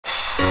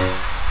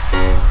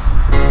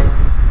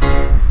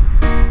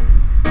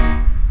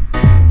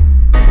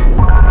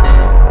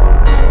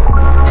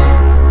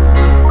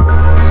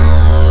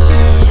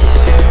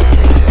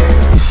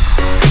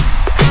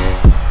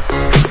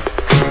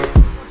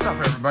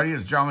everybody.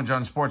 It's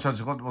John Sports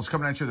Huds Collectibles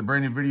coming at you with a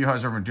brand new video.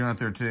 How's everyone doing out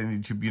there today in the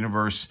YouTube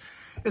universe?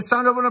 It's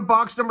time to open up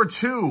box number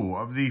 2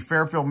 of the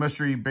Fairfield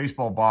Mystery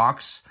Baseball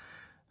box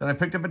that I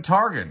picked up at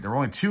Target. There were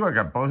only 2. I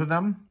got both of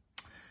them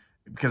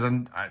because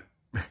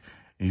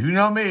you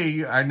know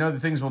me, I know that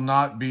things will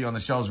not be on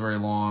the shelves very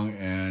long,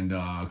 and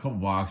a couple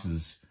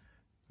boxes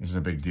isn't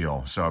a big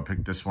deal. So I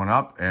picked this one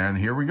up, and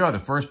here we go. The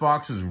first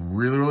box is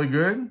really, really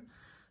good.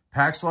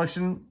 Pack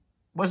selection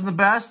wasn't the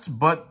best,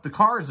 but the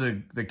cards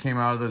that came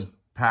out of those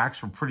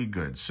packs were pretty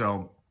good.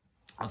 So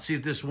let's see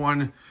if this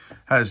one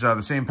has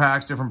the same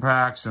packs, different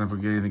packs, and if we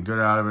get anything good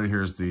out of it.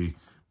 Here's the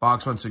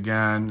box once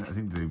again. I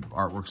think the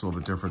artwork's a little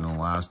bit different than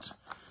the last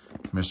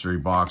mystery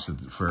box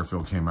that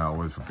Fairfield came out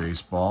with for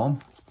baseball.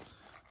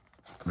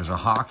 There's a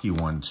hockey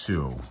one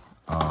too.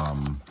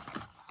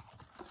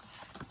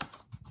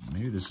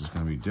 Maybe this is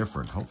going to be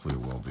different. Hopefully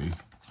it will be.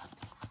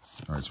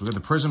 All right, so we got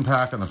the Prism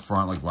pack on the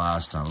front like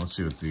last time. Let's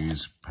see what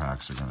these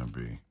packs are going to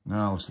be.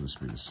 No, looks like this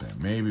will be the same.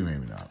 Maybe,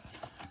 maybe not.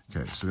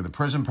 Okay, so we got the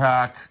Prism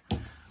pack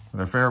with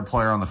our favorite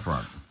player on the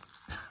front.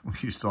 We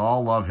used to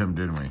all love him,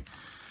 didn't we?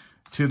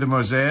 2 of the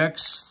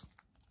Mosaics,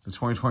 the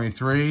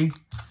 2023,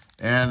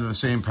 and the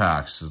same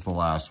packs as the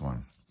last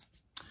one.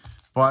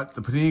 But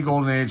the Panini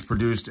Golden Age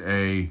produced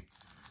a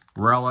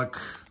relic,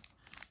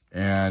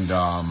 and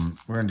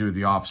we're going to do it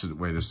the opposite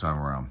way this time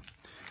around.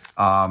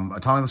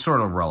 Atomic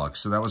Lasorda relic,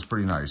 so that was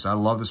pretty nice. I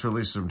love this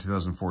release from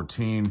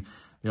 2014.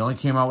 They only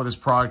came out with this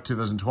product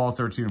 2012,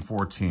 13, and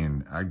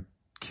 14. I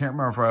can't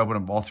remember if I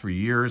opened up all 3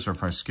 years or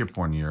if I skipped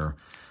 1 year.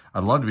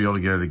 I'd love to be able to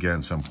get it again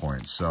at some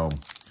point. So,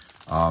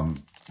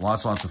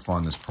 lots of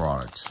fun, this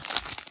product.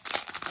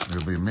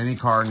 There'll be a mini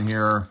card in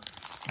here,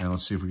 and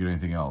let's see if we get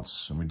anything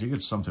else. And we did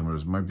get something, but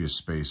it might be a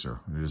spacer.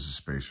 It is a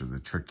spacer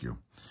that trick you.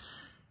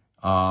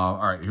 All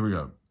right, here we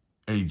go.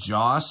 Eddie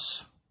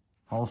Joss,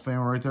 Hall of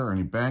Famer right there.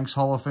 Ernie Banks,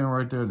 Hall of Famer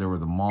right there. There were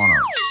the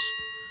Monarchs.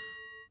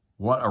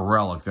 What a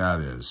relic that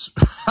is.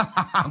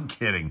 I'm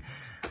kidding.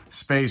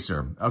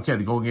 Spacer. Okay,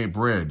 the Golden Gate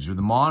Bridge with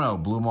the mono,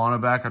 blue mono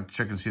back. I have to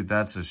check and see if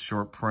that's a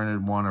short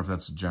printed one or if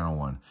that's a general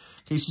one.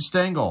 Casey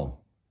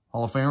Stengel,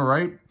 Hall of Famer,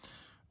 right?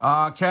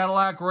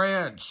 Cadillac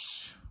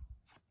Ranch.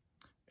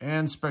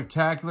 And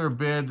Spectacular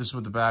Bid. This is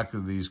what the back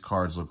of these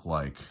cards look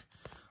like.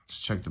 Let's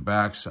check the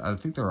backs. I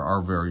think there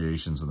are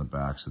variations on the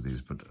backs of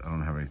these, but I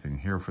don't have anything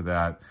here for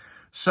that.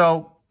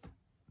 So,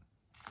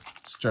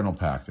 it's general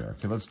pack there.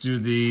 Okay, let's do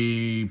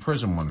the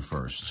Prism one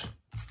first.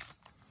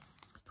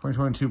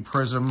 2022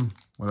 Prism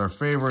with our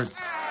favorite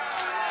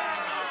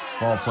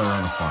ball player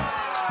on the front.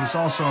 He's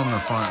also on the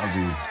front of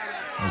the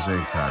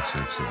Mosaic packs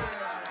here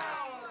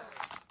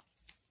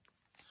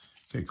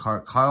too.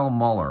 Okay, Kyle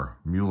Muller,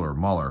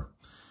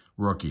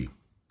 rookie,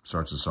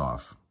 starts us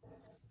off.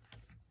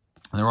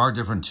 And there are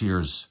different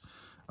tiers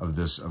of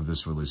this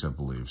release, I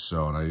believe.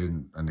 So,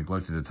 and I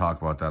neglected to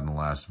talk about that in the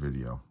last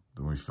video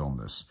when we filmed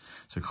this.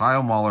 So,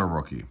 Kyle Muller,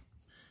 rookie.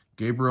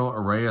 Gabriel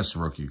Arias,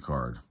 rookie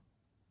card.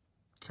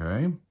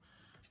 Okay.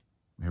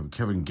 We have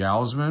Kevin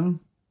Gausman.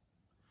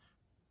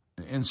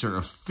 An insert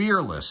of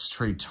Fearless.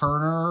 Trey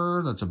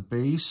Turner. That's a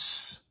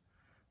base.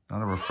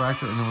 Not a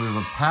refractor. And then we have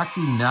a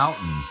Packy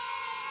Naughton.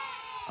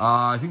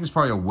 I think it's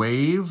probably a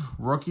Wave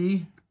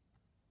rookie.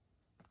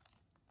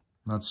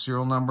 Not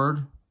serial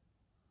numbered.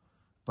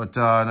 But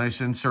nice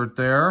insert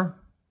there.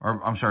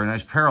 Or, I'm sorry,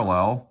 nice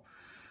parallel.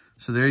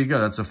 So there you go.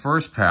 That's the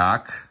first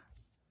pack.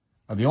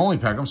 The only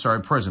pack, I'm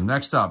sorry, Prism.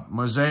 Next up,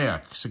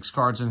 Mosaic. 6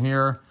 cards in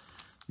here.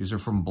 These are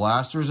from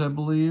Blasters, I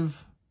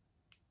believe.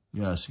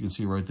 Yes, you can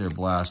see right there,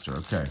 Blaster.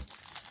 Okay.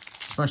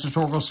 Spencer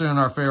Torkelson,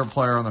 our favorite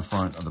player on the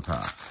front of the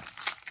pack.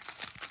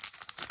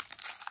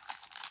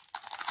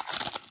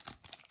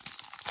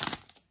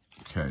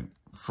 Okay.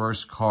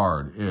 First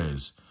card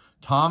is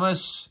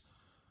Thomas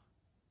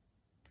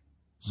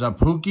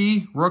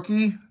Zapuki,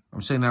 rookie.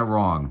 I'm saying that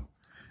wrong.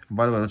 And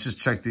by the way, let's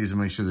just check these and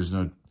make sure there's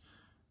no... I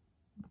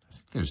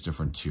think there's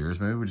different tiers.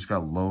 Maybe we just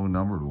got low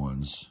numbered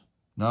ones.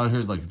 No,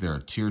 here's like there,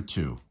 tier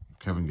 2.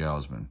 Kevin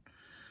Gausman.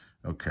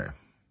 Okay.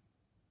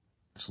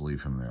 Let's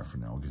leave him there for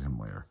now. We'll get him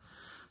later.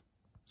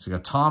 So you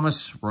got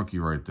Thomas, rookie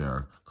right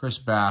there. Chris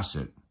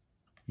Bassett.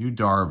 Yu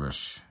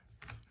Darvish.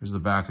 Here's the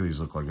back of these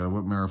look like. Got a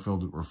Whit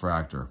Merrifield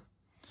refractor.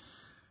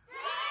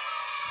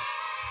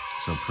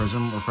 So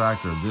Prism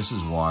refractor. This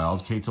is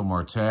wild. Ketel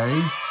Marte. I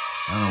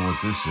don't know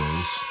what this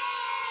is.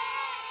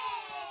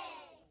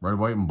 Red,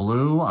 white, and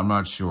blue? I'm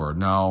not sure.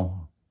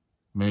 No.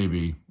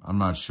 Maybe. I'm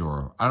not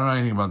sure. I don't know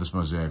anything about this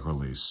Mosaic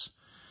release.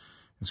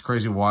 It's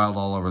crazy wild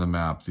all over the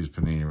map, these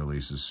Panini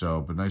releases.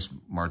 So, but nice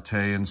Marte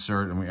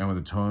insert. And we end with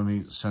a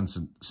Tony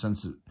Centillion.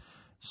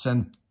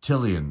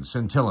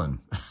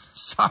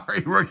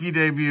 Sorry, rookie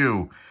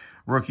debut.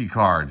 Rookie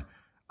card.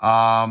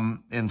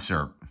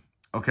 Insert.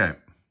 Okay.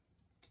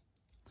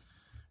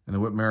 And the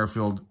Whit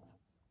Merrifield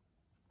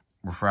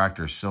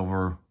refractor,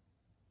 silver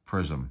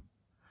Prism.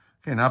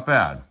 Okay, not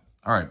bad.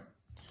 All right.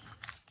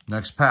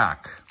 Next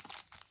pack.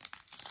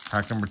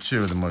 Pack number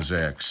 2 of the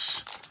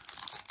Mosaics.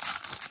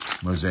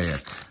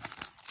 Mosaic.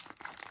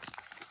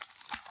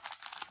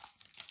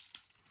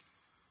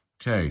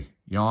 Okay,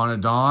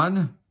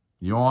 Yonadon,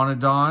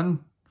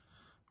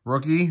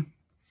 rookie.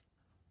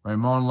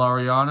 Ramon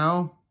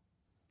Laureano.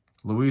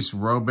 Luis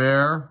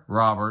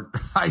Robert.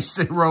 I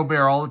say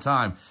Robert all the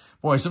time.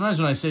 Boy, sometimes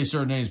when I say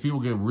certain names, people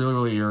get really,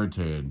 really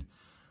irritated.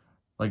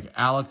 Like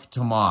Alec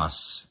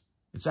Tomas.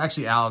 It's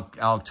actually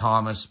Alec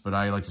Thomas, but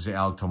I like to say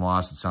Alec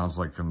Tomas. It sounds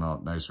like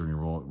nicer when it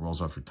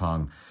rolls off your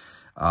tongue.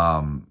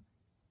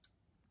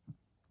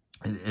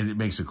 It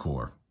makes it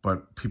cooler.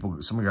 But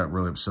somebody got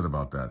really upset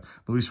about that.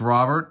 Luis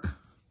Robert.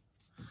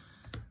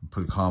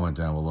 Put a comment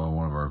down below in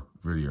one of our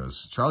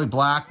videos. Charlie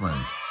Blackmon.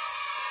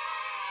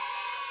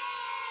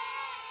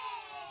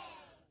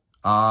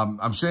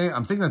 I'm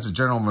thinking that's a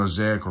General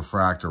Mosaic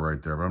refractor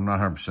right there, but I'm not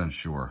 100%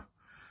 sure.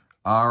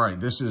 All right,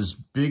 this is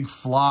Big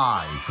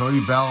Fly,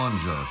 Cody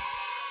Bellinger.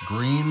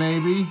 Green,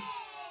 maybe?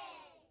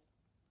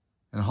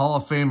 And Hall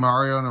of Fame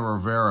Mariano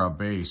Rivera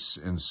base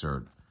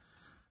insert.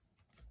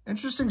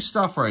 Interesting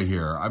stuff right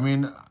here. I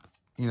mean,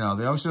 you know,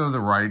 they obviously don't have the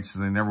rights,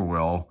 and they never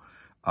will.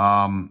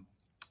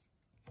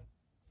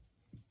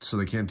 So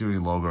they can't do any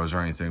logos or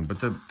anything. But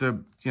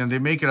they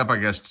make it up, I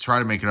guess, to try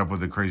to make it up with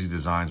the crazy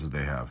designs that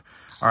they have.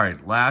 All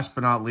right, last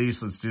but not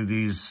least, let's do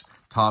these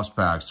Topps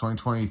packs.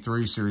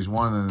 2023 Series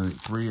 1 and then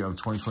 3 of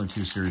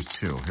 2022 Series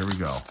 2. Here we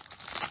go.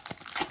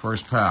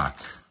 First pack.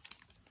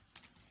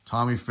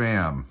 Tommy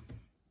Pham.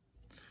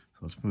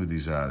 Let's move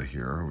these out of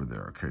here, over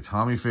there. Okay,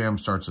 Tommy Pham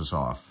starts us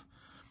off.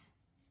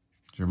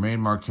 Jermaine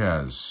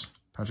Marquez.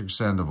 Patrick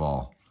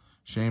Sandoval.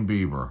 Shane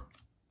Bieber.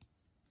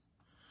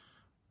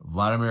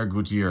 Vladimir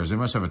Gutierrez. They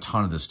must have a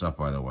ton of this stuff,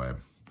 by the way.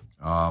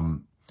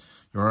 Jordan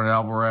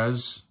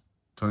Alvarez.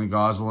 Tony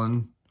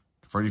Gonsolin.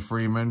 Freddie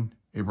Freeman.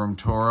 Abram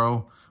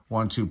Toro.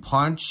 1-2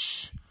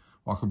 punch.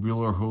 Walker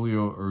Buehler.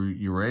 Julio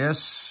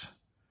Urias.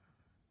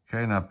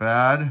 Okay, not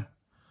bad.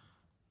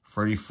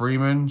 Freddie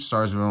Freeman.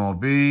 Stars of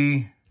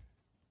MLB.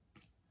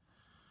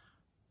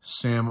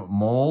 Sam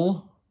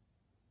Mole.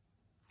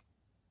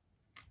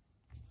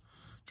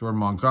 Jordan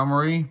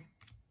Montgomery.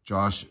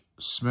 Josh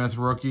Smith,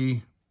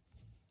 rookie.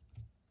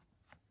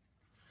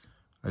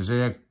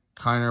 Isaiah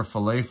Kiner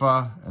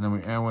Falefa. And then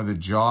we end with a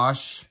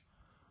Josh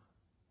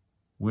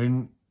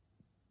Winkowski,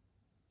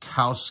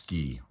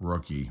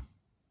 rookie.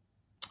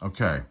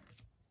 Okay. I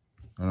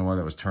don't know why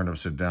that was turned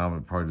upside down, but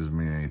it probably doesn't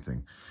mean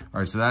anything. All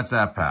right, so that's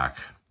that pack.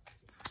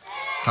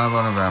 Kind of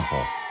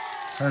uneventful.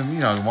 And, you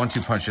know,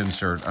 1-2 punch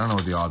insert. I don't know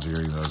what the odds of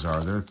getting those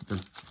are. They're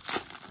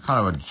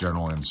kind of a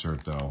general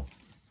insert, though.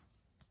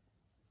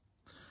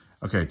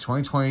 Okay,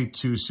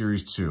 2022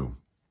 Series 2.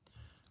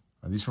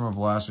 Are these from a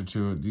blaster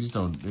too? They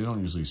don't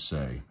usually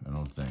say, I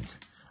don't think.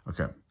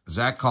 Okay,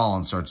 Zach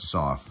Collins starts us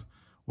off.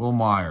 Will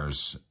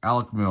Myers,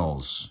 Alec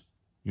Mills,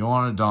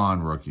 Yohan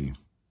Adon, rookie.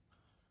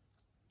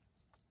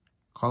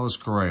 Carlos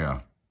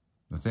Correa,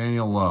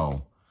 Nathaniel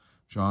Lowe,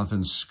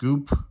 Jonathan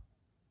Scoop,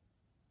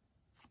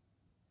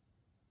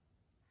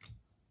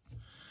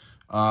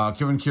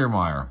 Kevin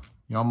Kiermaier,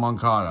 Yohan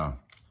Moncada,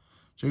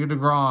 Jacob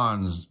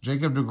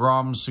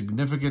DeGrom's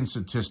significant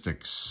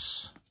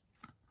statistics.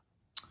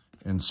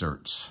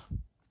 Insert.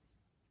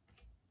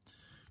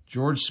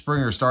 George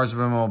Springer, Stars of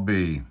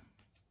MLB.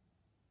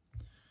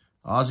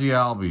 Ozzie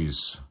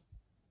Albies.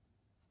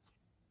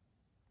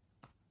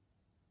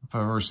 If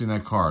I've ever seen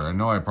that card. I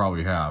know I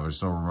probably have. I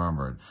just don't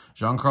remember it.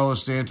 Giancarlo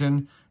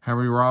Stanton,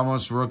 Henry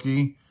Ramos,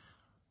 rookie.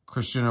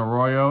 Christian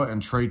Arroyo,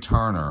 and Trey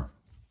Turner.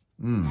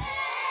 Nothing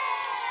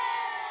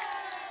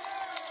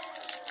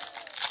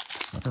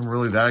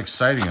really that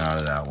exciting out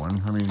of that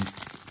one. I mean,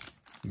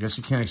 I guess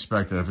you can't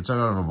expect it. If it's out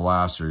of a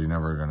blaster, you're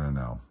never going to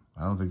know.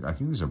 I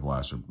think these are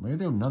blaster. Maybe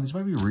they're, no, these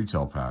might be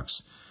retail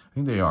packs. I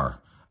think they are.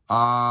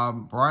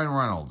 Brian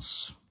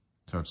Reynolds.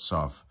 Starts us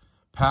off.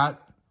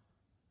 Pat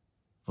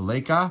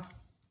Valleca.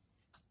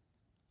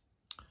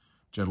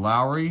 Jed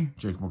Lowry.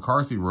 Jake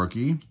McCarthy,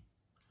 rookie.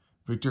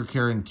 Victor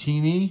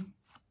Carantini.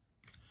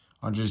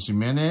 Andres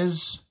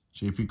Jimenez.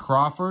 J.P.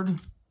 Crawford.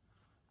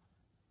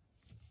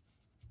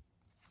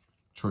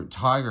 Detroit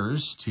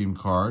Tigers team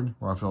card.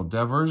 Rafael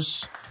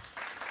Devers.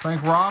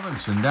 Frank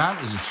Robinson.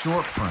 That is a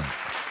short print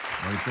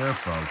right there,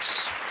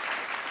 folks.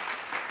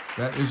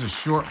 That is a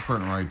short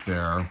print right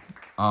there.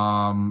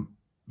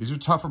 These are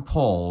tougher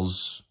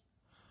pulls.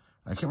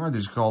 I can't remember if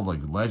these are called like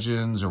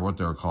Legends or what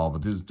they're called,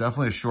 but this is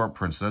definitely a short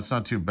print, so that's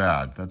not too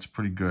bad. That's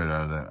pretty good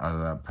out of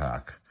that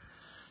pack.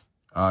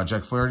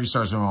 Jack Flaherty,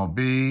 Stars of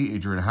MLB.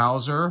 Adrian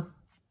Hauser.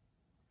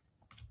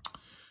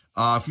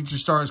 Future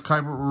stars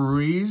Kuiper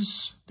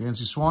Ruiz,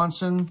 Dancy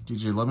Swanson,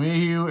 DJ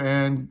LeMahieu,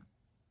 and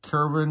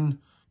Kervin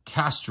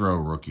Castro,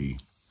 rookie.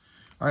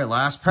 All right,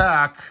 last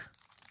pack.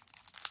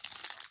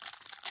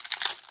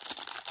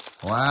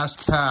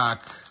 Last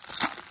pack.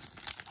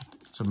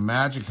 Some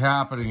magic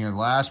happening here.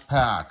 Last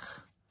pack.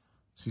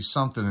 See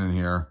something in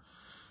here.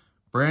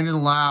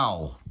 Brandon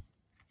Lau.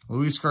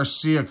 Luis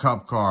Garcia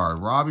Cup card.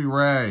 Robbie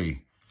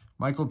Ray.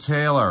 Michael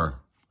Taylor.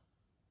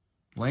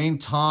 Lane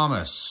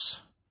Thomas.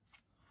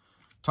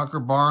 Tucker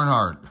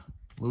Barnhart.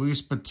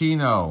 Luis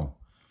Patino.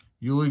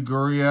 Yuli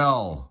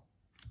Gurriel.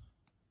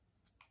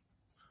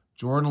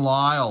 Jordan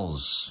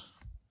Lyles.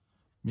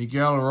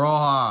 Miguel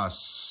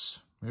Rojas.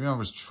 Maybe I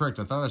was tricked.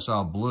 I thought I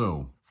saw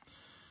blue.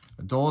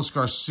 Adolis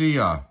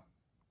Garcia.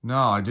 No,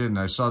 I didn't.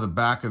 I saw the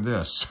back of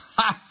this.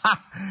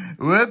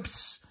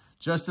 Whoops.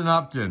 Justin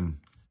Upton.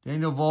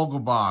 Daniel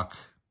Vogelbach.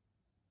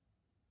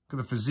 Look at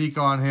the physique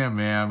on him,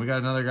 man. We got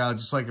another guy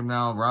just like him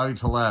now, Rowdy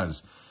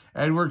Tellez.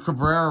 Edward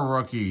Cabrera,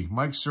 rookie.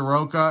 Mike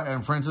Soroka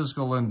and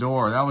Francisco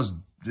Lindor. That was,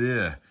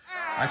 ugh.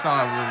 I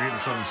thought we were getting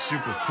something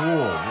super cool,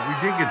 but we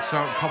did get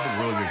a couple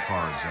really good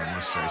cards, I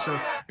must say. So,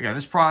 again,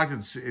 this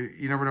product,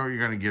 you never know what you're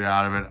going to get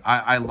out of it.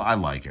 I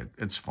like it.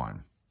 It's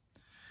fun.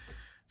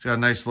 It's got a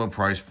nice low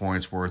price point.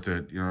 It's worth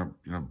it. You're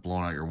not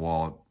blowing out your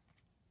wallet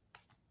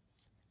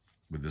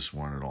with this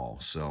one at all.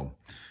 So,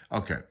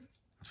 okay.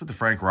 Let's put the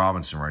Frank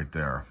Robinson right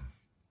there.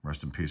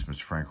 Rest in peace,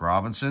 Mr. Frank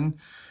Robinson.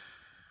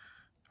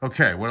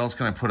 Okay, what else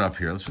can I put up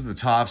here? Let's put the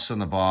tops on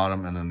the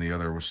bottom and then the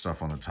other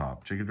stuff on the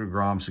top. Jacob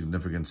deGrom,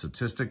 significant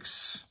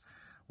statistics.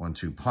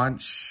 1-2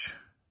 punch.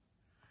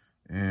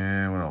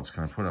 And what else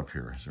can I put up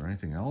here? Is there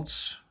anything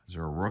else? Is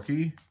there a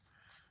rookie?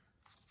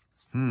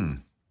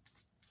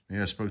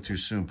 Yeah, I spoke too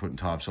soon putting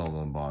tops all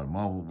on the bottom.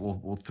 Well,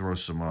 we'll throw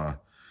some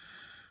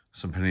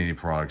Panini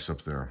products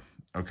up there.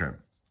 Okay.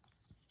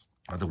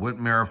 The Whit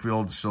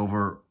Merrifield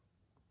Silver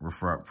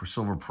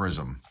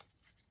Prism.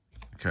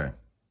 Okay.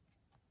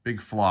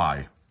 Big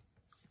Fly.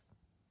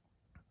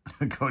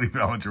 Cody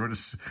Bellinger. What a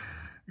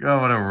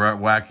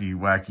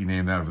wacky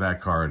name of that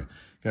card.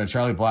 Got a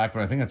Charlie Blackmon.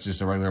 I think that's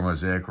just a regular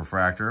Mosaic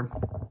Refractor.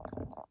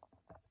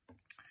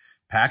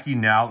 Packy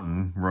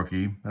Naughton,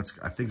 rookie. That's,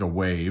 I think, a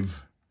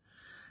wave.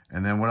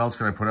 And then what else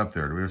can I put up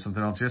there? Do we have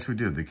something else? Yes, we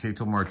do. The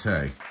Ketel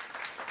Marte.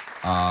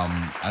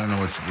 I don't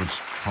know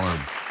which color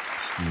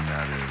scheme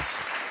that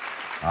is.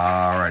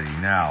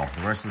 Alrighty, now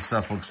the rest of the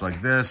stuff looks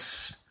like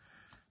this.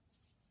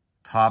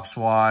 Tops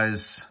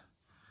wise,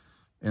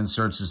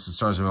 inserts is the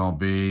stars of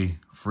MLB,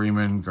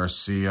 Freeman,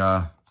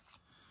 Garcia,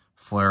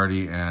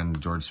 Flaherty, and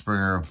George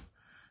Springer.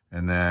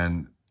 And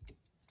then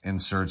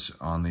inserts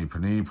on the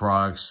Panini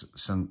products,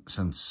 Centillon.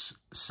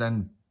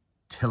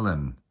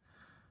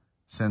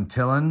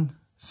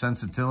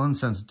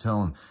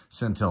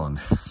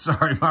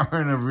 Sorry,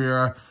 Mariano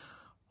Rivera.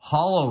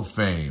 Hall of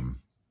Fame.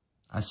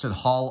 I said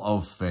Hall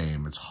of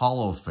Fame. It's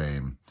Hall of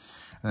Fame.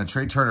 And then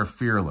Trey Turner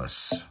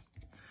Fearless.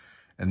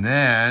 And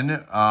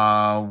then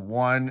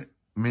one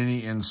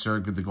mini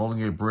insert with the Golden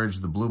Gate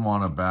Bridge, the Blue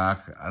Mana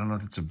back. I don't know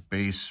if it's a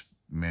base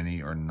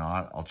mini or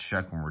not. I'll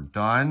check when we're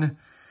done.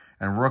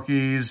 And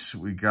rookies,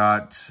 we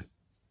got,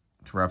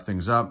 to wrap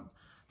things up,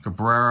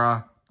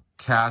 Cabrera,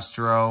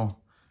 Castro,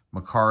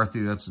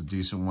 McCarthy, that's a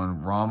decent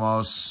one.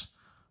 Ramos,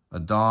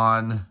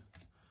 Adon,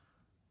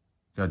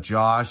 got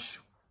Josh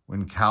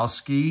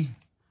Winkowski,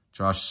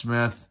 Josh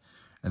Smith,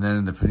 and then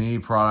in the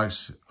Panini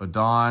products,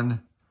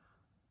 Adon,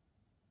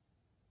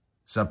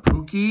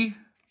 Zapuki,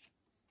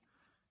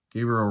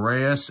 Gabriel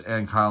Reyes,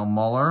 and Kyle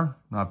Muller.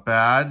 Not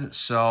bad.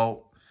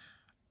 So,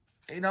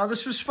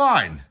 this was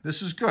fine.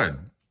 This was good.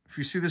 If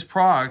you see this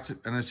product,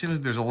 and it seems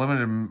like there's a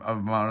limited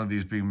amount of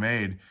these being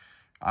made,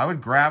 I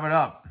would grab it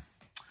up.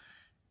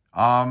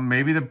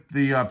 Maybe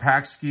the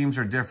pack schemes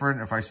are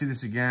different. If I see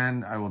this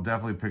again, I will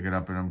definitely pick it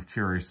up, and I'm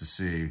curious to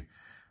see.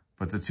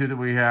 But the two that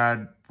we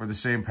had were the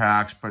same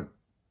packs, but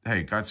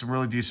hey, got some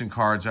really decent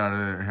cards out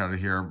of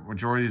here.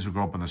 Majority of these will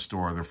go up in the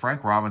store. The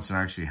Frank Robinson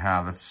I actually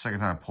have. That's the second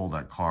time I pulled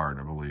that card,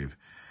 I believe.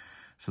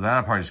 So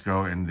that'll probably just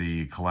go in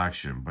the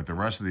collection. But the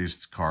rest of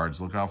these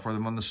cards, look out for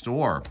them on the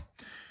store.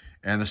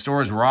 And the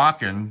store is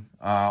rocking.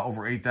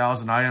 Over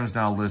 8,000 items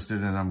now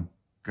listed, and I'm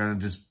going to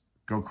just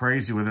go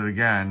crazy with it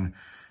again.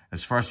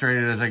 As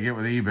frustrated as I get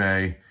with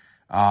eBay,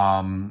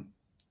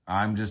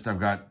 I've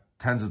got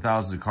tens of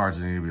thousands of cards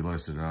that need to be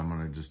listed, and I'm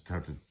going to just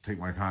have to take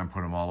my time,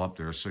 put them all up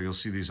there. So you'll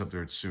see these up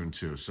there soon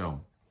too.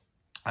 So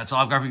that's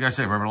all I've got for you guys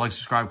today. Remember to like,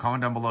 subscribe,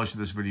 comment down below, share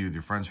this video with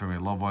your friends, family,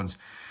 and loved ones.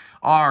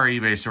 Our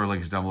eBay store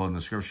link is down below in the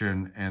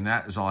description. And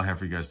that is all I have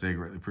for you guys today.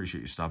 Greatly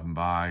appreciate you stopping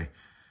by.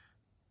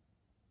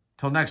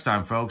 Till next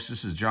time, folks,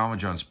 this is John with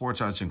John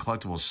Sports Arts and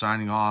Collectibles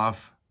signing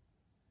off.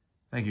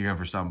 Thank you again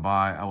for stopping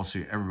by. I will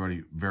see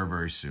everybody very,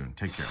 very soon.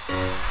 Take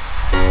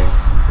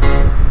care.